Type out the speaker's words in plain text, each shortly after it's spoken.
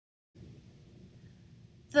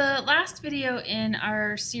The last video in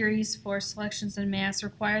our series for selections and masks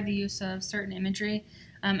required the use of certain imagery.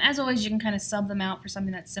 As always, you can kind of sub them out for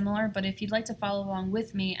something that's similar, but if you'd like to follow along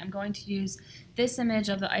with me, I'm going to use this image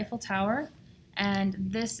of the Eiffel Tower and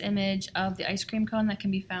this image of the ice cream cone that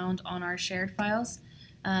can be found on our shared files.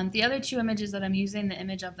 The other two images that I'm using, the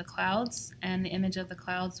image of the clouds and the image of the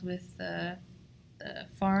clouds with the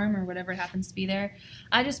farm or whatever happens to be there,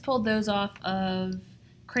 I just pulled those off of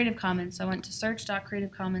Creative Commons. So I went to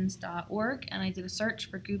search.creativecommons.org and I did a search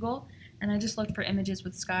for Google, and I just looked for images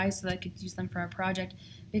with skies so that I could use them for our project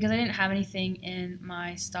because I didn't have anything in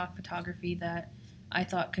my stock photography that I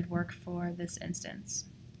thought could work for this instance.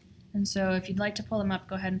 And so if you'd like to pull them up,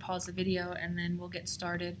 go ahead and pause the video and then we'll get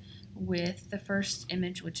started with the first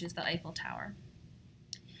image, which is the Eiffel Tower.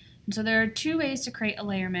 And so there are two ways to create a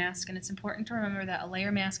layer mask, and it's important to remember that a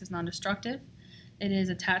layer mask is non-destructive. It is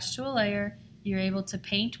attached to a layer. You're able to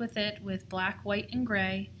paint with it with black, white, and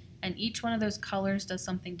gray, and each one of those colors does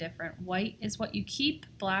something different. White is what you keep,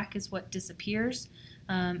 black is what disappears,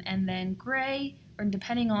 and then gray, or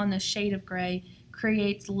depending on the shade of gray,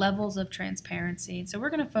 creates levels of transparency. So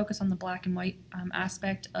we're going to focus on the black and white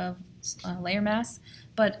aspect of layer masks,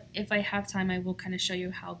 but if I have time I will kind of show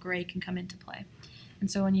you how gray can come into play.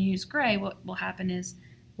 And so when you use gray, what will happen is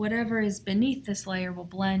whatever is beneath this layer will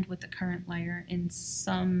blend with the current layer in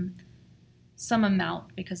some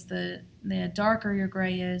amount, because the darker your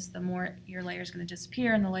gray is, the more your layer is going to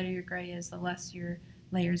disappear, and the lighter your gray is, the less your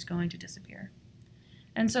layer is going to disappear.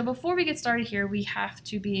 And so before we get started here, we have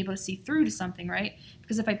to be able to see through to something, right?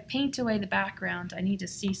 Because if I paint away the background, I need to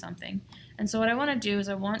see something. And so what I want to do is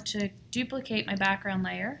I want to duplicate my background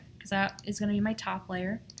layer, because that is going to be my top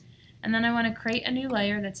layer. And then I want to create a new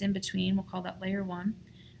layer that's in between. We'll call that layer 1.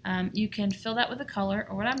 You can fill that with a color,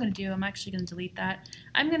 or what I'm going to do, I'm actually going to delete that.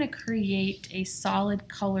 I'm going to create a solid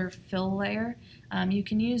color fill layer. You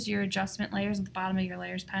can use your adjustment layers at the bottom of your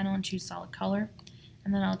layers panel and choose solid color.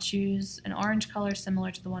 And then I'll choose an orange color similar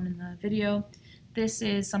to the one in the video. This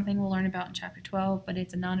is something we'll learn about in chapter 12, but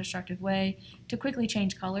it's a non-destructive way to quickly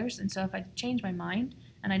change colors. And so if I change my mind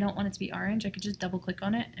and I don't want it to be orange, I could just double click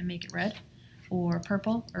on it and make it red, or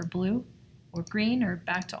purple, or blue, or green, or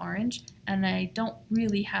back to orange, and I don't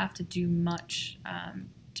really have to do much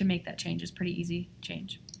to make that change. It's pretty easy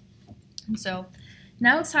change. And so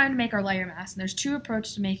now it's time to make our layer mask, and there's two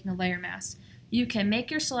approaches to making a layer mask. You can make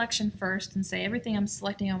your selection first and say everything I'm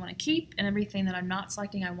selecting I want to keep, and everything that I'm not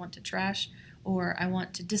selecting I want to trash, or I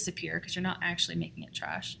want to disappear, because you're not actually making it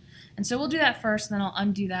trash. And so we'll do that first, and then I'll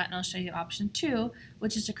undo that, and I'll show you option 2,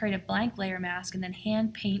 which is to create a blank layer mask and then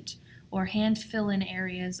hand paint or hand fill in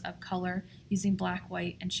areas of color using black,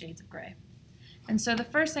 white, and shades of gray. And so the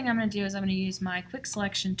first thing I'm going to do is I'm going to use my quick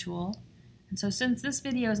selection tool. And so since this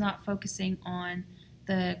video is not focusing on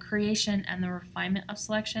the creation and the refinement of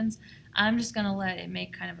selections, I'm just going to let it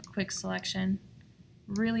make kind of a quick selection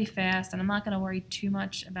really fast, and I'm not going to worry too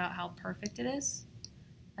much about how perfect it is.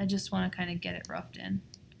 I just want to kind of get it roughed in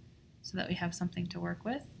so that we have something to work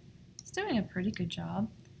with. It's doing a pretty good job.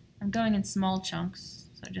 I'm going in small chunks,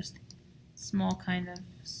 so just small kind of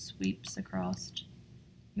sweeps across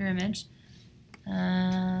your image.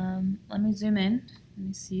 Let me zoom in. Let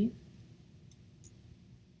me see.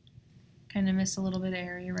 Kind of miss a little bit of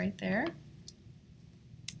area right there.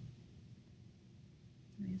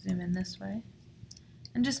 Let me zoom in this way.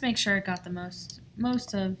 And just make sure it got the most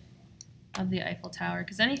of the Eiffel Tower,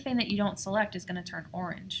 because anything that you don't select is going to turn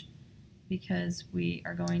orange, because we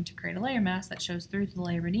are going to create a layer mask that shows through to the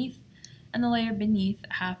layer beneath, and the layer beneath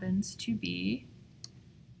happens to be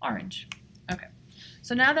orange. Okay,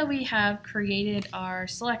 so now that we have created our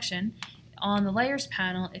selection, on the layers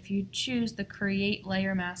panel, if you choose the create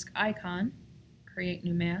layer mask icon, create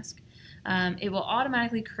new mask, it will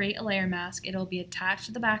automatically create a layer mask. It'll be attached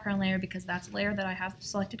to the background layer because that's a layer that I have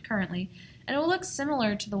selected currently, and it will look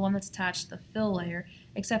similar to the one that's attached to the fill layer,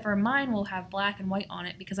 except for mine will have black and white on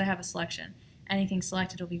it because I have a selection. Anything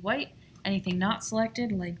selected will be white. Anything not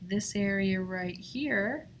selected, like this area right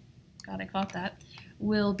here, God, I caught that,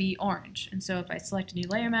 will be orange. And so if I select a new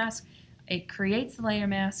layer mask, it creates the layer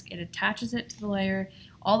mask, it attaches it to the layer,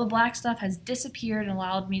 all the black stuff has disappeared and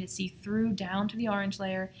allowed me to see through down to the orange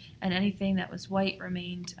layer, and anything that was white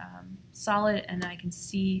remained solid, and I can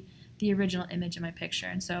see the original image in my picture.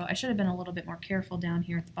 And so I should have been a little bit more careful down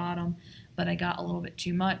here at the bottom, but I got a little bit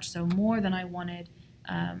too much, so more than I wanted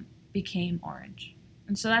became orange.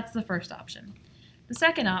 And so that's the first option. The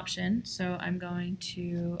second option, so I'm going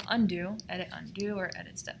to undo, or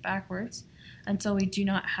edit step backwards until we do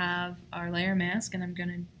not have our layer mask, and I'm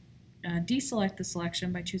going to deselect the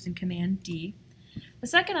selection by choosing Command D. The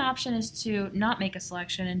second option is to not make a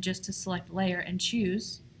selection and just to select layer and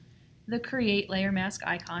choose the Create Layer Mask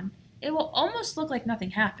icon. It will almost look like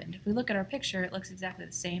nothing happened. If we look at our picture, it looks exactly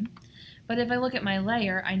the same. But if I look at my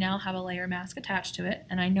layer, I now have a layer mask attached to it,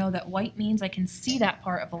 and I know that white means I can see that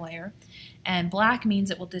part of the layer, and black means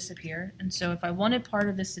it will disappear. And so if I wanted part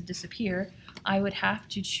of this to disappear, I would have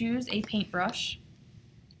to choose a paintbrush.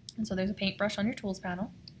 And so there's a paintbrush on your tools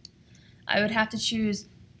panel. I would have to choose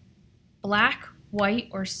black, white,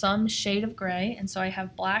 or some shade of gray, and so I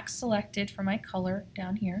have black selected for my color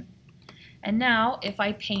down here. And now, if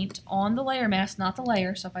I paint on the layer mask, not the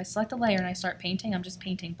layer, so if I select a layer and I start painting, I'm just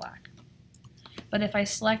painting black. But if I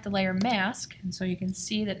select the layer mask, and so you can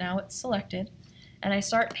see that now it's selected, and I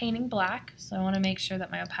start painting black, so I want to make sure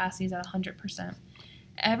that my opacity is at 100%.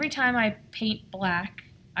 Every time I paint black,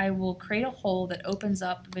 I will create a hole that opens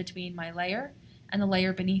up between my layer and the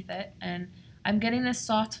layer beneath it, and I'm getting this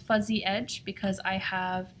soft fuzzy edge because I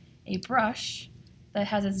have a brush that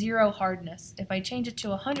has a 0 hardness. If I change it to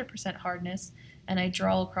 100% hardness and I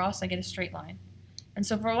draw across, I get a straight line. And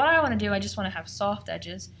so for what I want to do, I just want to have soft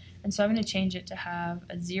edges, and so I'm going to change it to have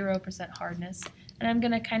a 0% hardness, and I'm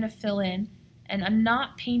going to kind of fill in, and I'm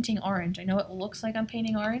not painting orange. I know it looks like I'm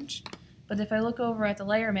painting orange, but if I look over at the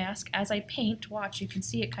layer mask, as I paint, watch, you can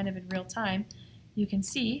see it kind of in real time, you can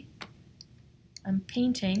see I'm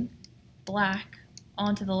painting black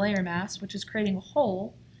onto the layer mask, which is creating a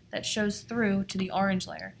hole that shows through to the orange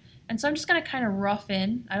layer. And so I'm just going to kind of rough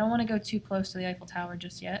in. I don't want to go too close to the Eiffel Tower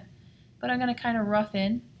just yet, but I'm going to kind of rough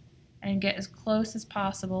in and get as close as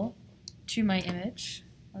possible to my image.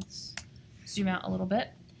 Let's zoom out a little bit.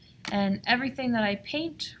 And everything that I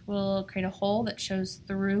paint will create a hole that shows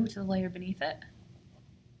through to the layer beneath it.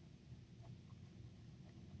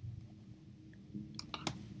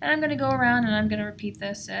 And I'm going to go around and I'm going to repeat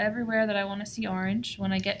this everywhere that I want to see orange.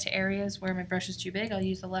 When I get to areas where my brush is too big, I'll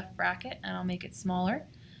use the left bracket and I'll make it smaller.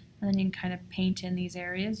 And then you can kind of paint in these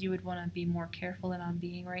areas. You would want to be more careful than I'm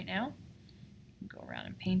being right now. Go around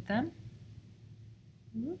and paint them.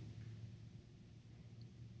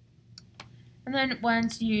 And then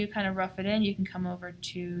once you kind of rough it in, you can come over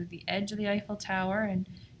to the edge of the Eiffel Tower, and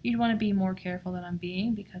you'd want to be more careful than I'm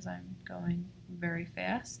being because I'm going very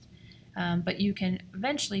fast. But you can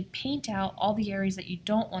eventually paint out all the areas that you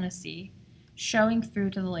don't want to see showing through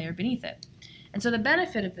to the layer beneath it. And so the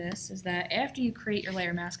benefit of this is that after you create your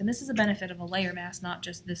layer mask, and this is a benefit of a layer mask, not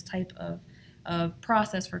just this type of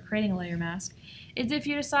process for creating a layer mask, is if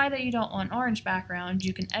you decide that you don't want orange background,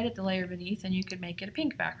 you can edit the layer beneath and you could make it a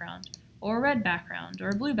pink background, or a red background, or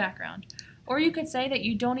a blue background. Or you could say that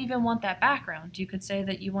you don't even want that background. You could say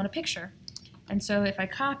that you want a picture. And so if I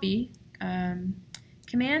copy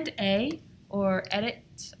Command A or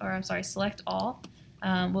select all,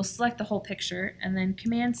 will select the whole picture, and then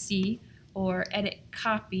Command C or edit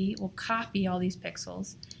copy will copy all these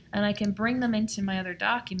pixels, and I can bring them into my other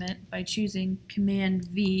document by choosing Command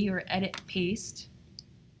V or edit paste.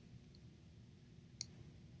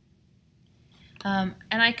 And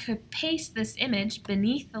I could paste this image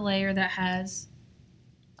beneath the layer that has,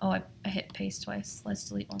 I hit paste twice. Let's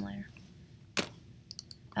delete one layer.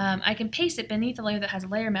 I can paste it beneath the layer that has a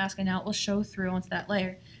layer mask, and now it will show through onto that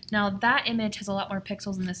layer. Now that image has a lot more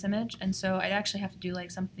pixels than this image, and so I'd actually have to do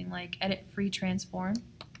like something like edit free transform.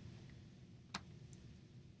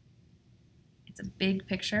 It's a big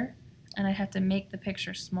picture, and I have to make the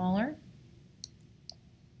picture smaller.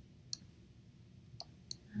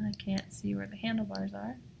 I can't see where the handlebars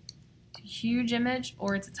are. It's a huge image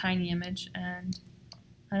or it's a tiny image, and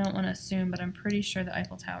I don't want to assume, but I'm pretty sure the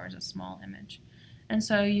Eiffel Tower is a small image. And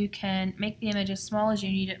so you can make the image as small as you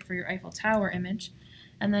need it for your Eiffel Tower image,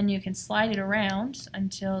 and then you can slide it around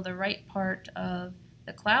until the right part of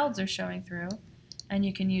the clouds are showing through, and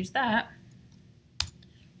you can use that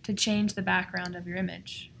to change the background of your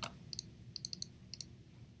image.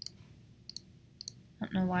 I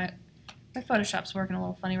don't know why. My Photoshop's working a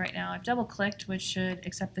little funny right now. I've double clicked, which should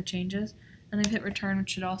accept the changes, and I've hit return,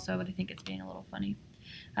 which should also, but I think it's being a little funny.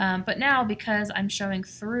 But now, because I'm showing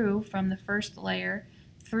through from the first layer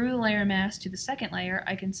through the layer mask to the second layer,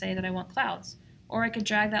 I can say that I want clouds. Or I could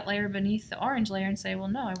drag that layer beneath the orange layer and say, well,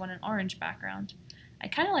 no, I want an orange background. I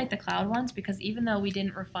kind of like the cloud ones because even though we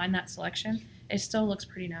didn't refine that selection, it still looks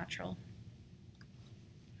pretty natural.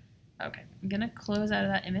 Okay, I'm going to close out of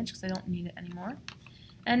that image because I don't need it anymore.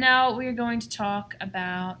 And now we're going to talk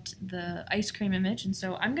about the ice cream image, and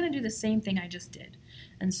so I'm going to do the same thing I just did.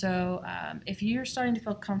 And so if you're starting to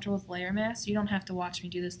feel comfortable with layer mask, you don't have to watch me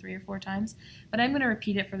do this 3 or 4 times, but I'm going to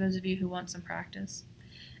repeat it for those of you who want some practice.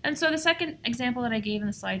 And so the second example that I gave in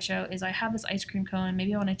the slideshow is I have this ice cream cone and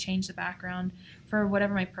maybe I want to change the background for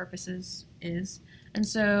whatever my purposes is. And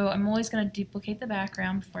so I'm always going to duplicate the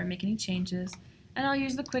background before I make any changes, and I'll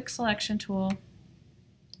use the quick selection tool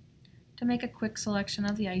to make a quick selection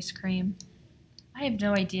of the ice cream. I have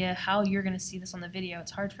no idea how you're going to see this on the video.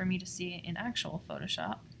 It's hard for me to see it in actual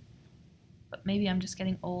Photoshop, but maybe I'm just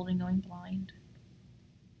getting old and going blind.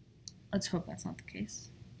 Let's hope that's not the case.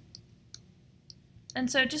 And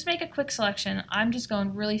so just make a quick selection. I'm just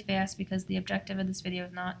going really fast because the objective of this video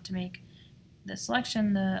is not to make the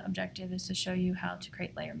selection. The objective is to show you how to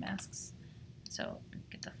create layer masks. So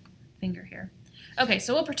get the finger here. Okay,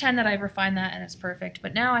 so we'll pretend that I've refined that and it's perfect,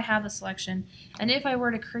 but now I have the selection, and if I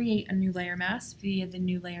were to create a new layer mask via the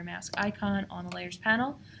new layer mask icon on the layers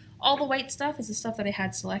panel, all the white stuff is the stuff that I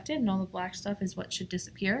had selected and all the black stuff is what should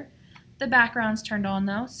disappear. The background's turned on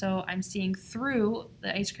though, so I'm seeing through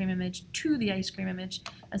the ice cream image to the ice cream image,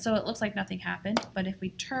 and so it looks like nothing happened. But if we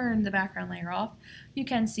turn the background layer off, you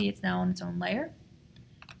can see it's now on its own layer.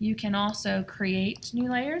 You can also create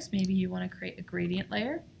new layers. Maybe you want to create a gradient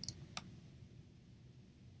layer.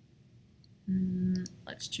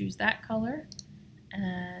 Let's choose that color,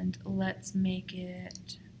 and let's make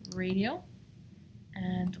it radial,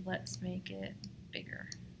 and let's make it bigger.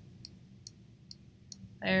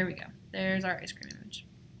 There we go. There's our ice cream image.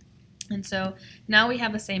 And so now we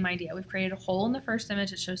have the same idea. We've created a hole in the first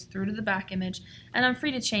image that shows through to the back image, and I'm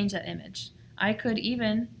free to change that image. I can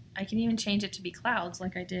even change it to be clouds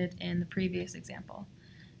like I did in the previous example.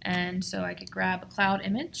 And so I could grab a cloud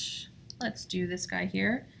image. Let's do this guy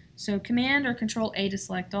here. So Command or Control A to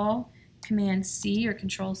select all, Command C or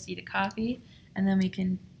Control C to copy, and then we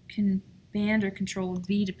can Command or Control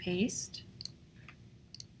V to paste.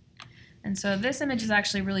 And so this image is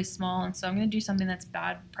actually really small, and so I'm going to do something that's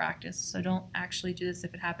bad practice, so don't actually do this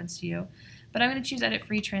if it happens to you. But I'm going to choose Edit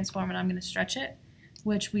Free Transform, and I'm going to stretch it,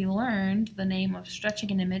 which we learned the name of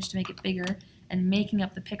stretching an image to make it bigger and making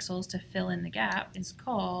up the pixels to fill in the gap is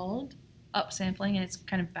called upsampling, and it's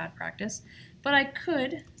kind of bad practice. But I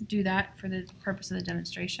could do that for the purpose of the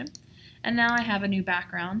demonstration. And now I have a new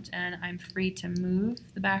background, and I'm free to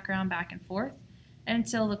move the background back and forth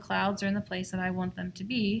until the clouds are in the place that I want them to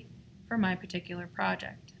be for my particular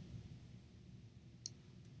project.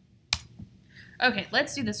 Okay,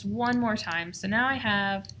 let's do this one more time. So now I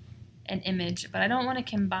have an image, but I don't want to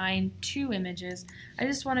combine two images. I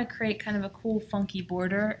just want to create kind of a cool funky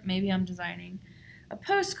border. Maybe I'm designing a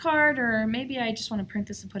postcard, or maybe I just want to print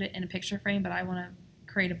this and put it in a picture frame, but I want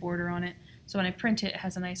to create a border on it. So when I print it, it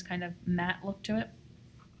has a nice kind of matte look to it.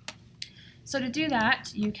 So to do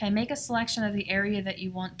that, you can make a selection of the area that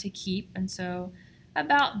you want to keep, and so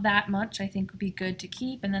about that much I think would be good to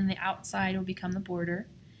keep, and then the outside will become the border.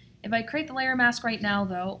 If I create the layer mask right now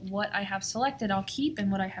though, what I have selected I'll keep, and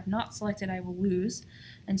what I have not selected I will lose.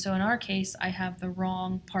 And so in our case I have the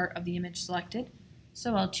wrong part of the image selected.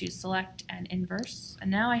 So I'll choose Select and Inverse, and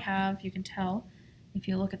now I have, you can tell, if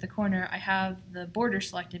you look at the corner, I have the border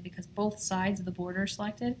selected because both sides of the border are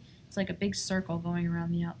selected. It's like a big circle going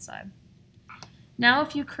around the outside. Now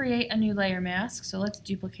if you create a new layer mask, so let's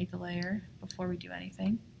duplicate the layer before we do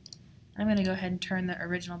anything. I'm going to go ahead and turn the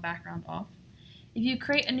original background off. If you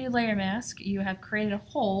create a new layer mask, you have created a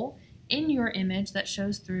hole in your image that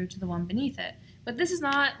shows through to the one beneath it. But this is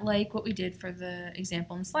not like what we did for the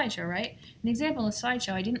example in the slideshow, right? In the example in the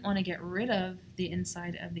slideshow, I didn't want to get rid of the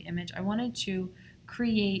inside of the image. I wanted to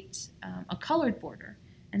create a colored border.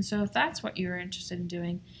 And so if that's what you're interested in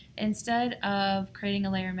doing, instead of creating a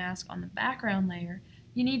layer mask on the background layer,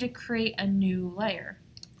 you need to create a new layer.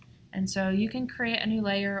 And so you can create a new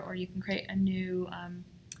layer, or you can create a new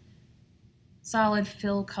solid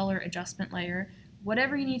fill color adjustment layer.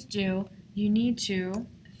 Whatever you need to do, you need to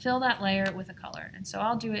fill that layer with a color. And so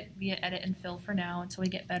I'll do it via Edit and Fill for now until we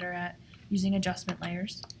get better at using adjustment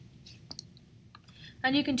layers.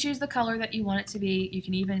 And you can choose the color that you want it to be. You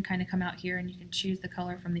can even kind of come out here and you can choose the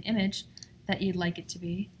color from the image that you'd like it to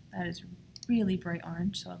be. That is really bright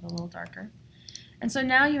orange, so I'll go a little darker. And so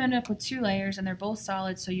now you end up with two layers, and they're both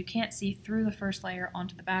solid, so you can't see through the first layer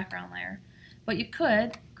onto the background layer. But you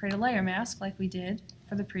could create a layer mask like we did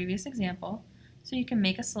for the previous example. So you can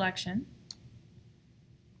make a selection.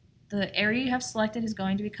 The area you have selected is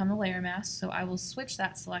going to become the layer mask, so I will switch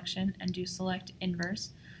that selection and do Select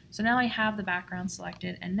Inverse. So now I have the background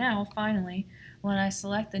selected, and now finally when I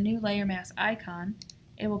select the new layer mask icon,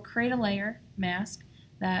 it will create a layer mask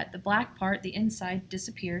that the black part, the inside,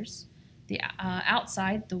 disappears. The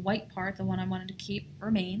outside, the white part, the one I wanted to keep,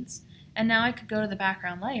 remains. And now I could go to the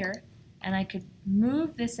background layer and I could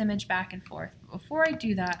move this image back and forth. But before I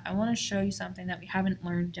do that, I want to show you something that we haven't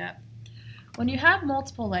learned yet. When you have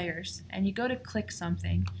multiple layers and you go to click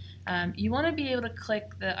something, you want to be able to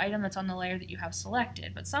click the item that's on the layer that you have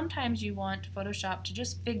selected, but sometimes you want Photoshop to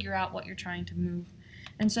just figure out what you're trying to move.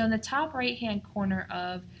 And so in the top right hand corner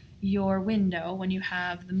of your window, when you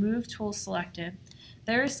have the Move tool selected,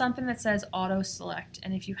 there is something that says Auto Select,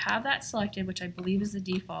 and if you have that selected, which I believe is the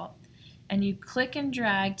default, and you click and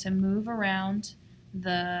drag to move around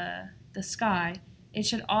the sky, it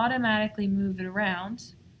should automatically move it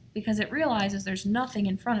around because it realizes there's nothing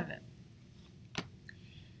in front of it.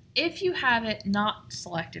 If you have it not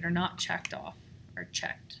selected or not checked off or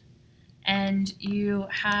checked, and you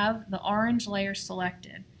have the orange layer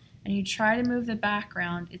selected, and you try to move the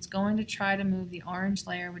background, it's going to try to move the orange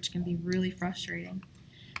layer, which can be really frustrating.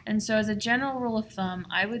 And so as a general rule of thumb,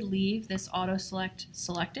 I would leave this auto select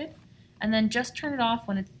selected and then just turn it off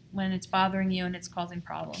when it's bothering you and it's causing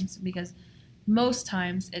problems, because most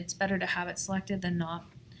times it's better to have it selected than not.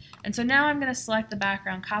 And so now I'm going to select the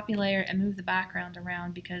background, copy layer, and move the background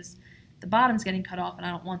around because the bottom's getting cut off and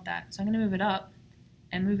I don't want that. So I'm going to move it up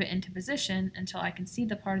and move it into position until I can see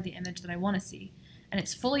the part of the image that I want to see. And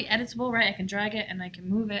it's fully editable, right? I can drag it and I can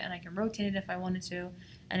move it and I can rotate it if I wanted to.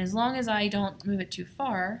 And as long as I don't move it too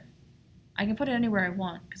far, I can put it anywhere I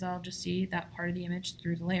want because I'll just see that part of the image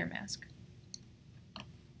through the layer mask.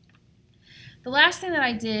 The last thing that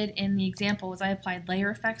I did in the example was I applied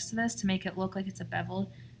layer effects to this to make it look like it's a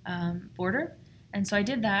beveled border. And so I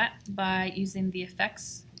did that by using the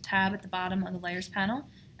Effects tab at the bottom of the Layers panel.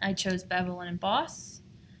 I chose Bevel and Emboss.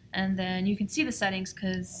 And then you can see the settings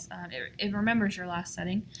because it remembers your last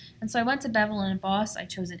setting. And so I went to Bevel and Emboss. I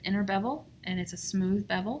chose an inner bevel, and it's a smooth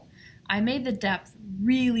bevel. I made the depth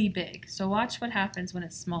really big. So watch what happens when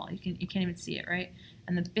it's small. You can't even see it, right?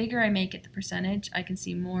 And the bigger I make it, the percentage, I can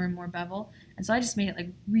see more and more bevel. And so I just made it like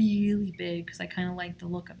really big because I kind of like the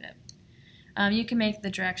look of it. You can make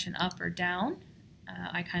the direction up or down.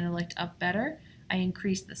 I kind of liked up better. I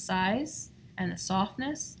increased the size and the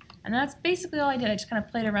softness. And that's basically all I did. I just kind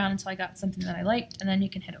of played around until I got something that I liked, and then you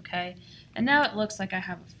can hit OK. And now it looks like I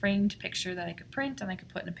have a framed picture that I could print and I could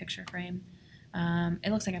put in a picture frame.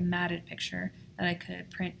 It looks like a matted picture that I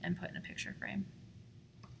could print and put in a picture frame.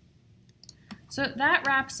 So that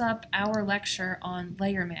wraps up our lecture on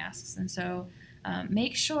layer masks. And so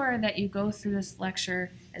make sure that you go through this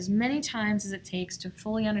lecture as many times as it takes to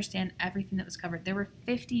fully understand everything that was covered. There were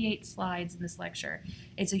 58 slides in this lecture.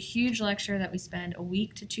 It's a huge lecture that we spend a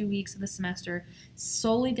week to 2 weeks of the semester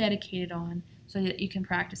solely dedicated on so that you can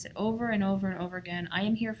practice it over and over and over again. I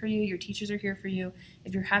am here for you. Your teachers are here for you.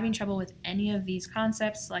 If you're having trouble with any of these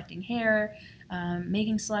concepts, selecting hair,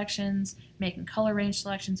 making selections, making color range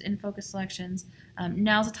selections, in-focus selections,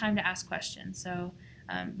 now's the time to ask questions. So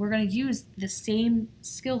we're going to use the same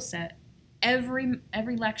skill set every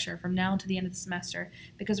lecture from now to the end of the semester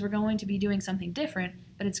because we're going to be doing something different,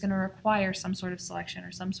 but it's going to require some sort of selection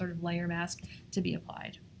or some sort of layer mask to be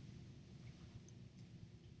applied.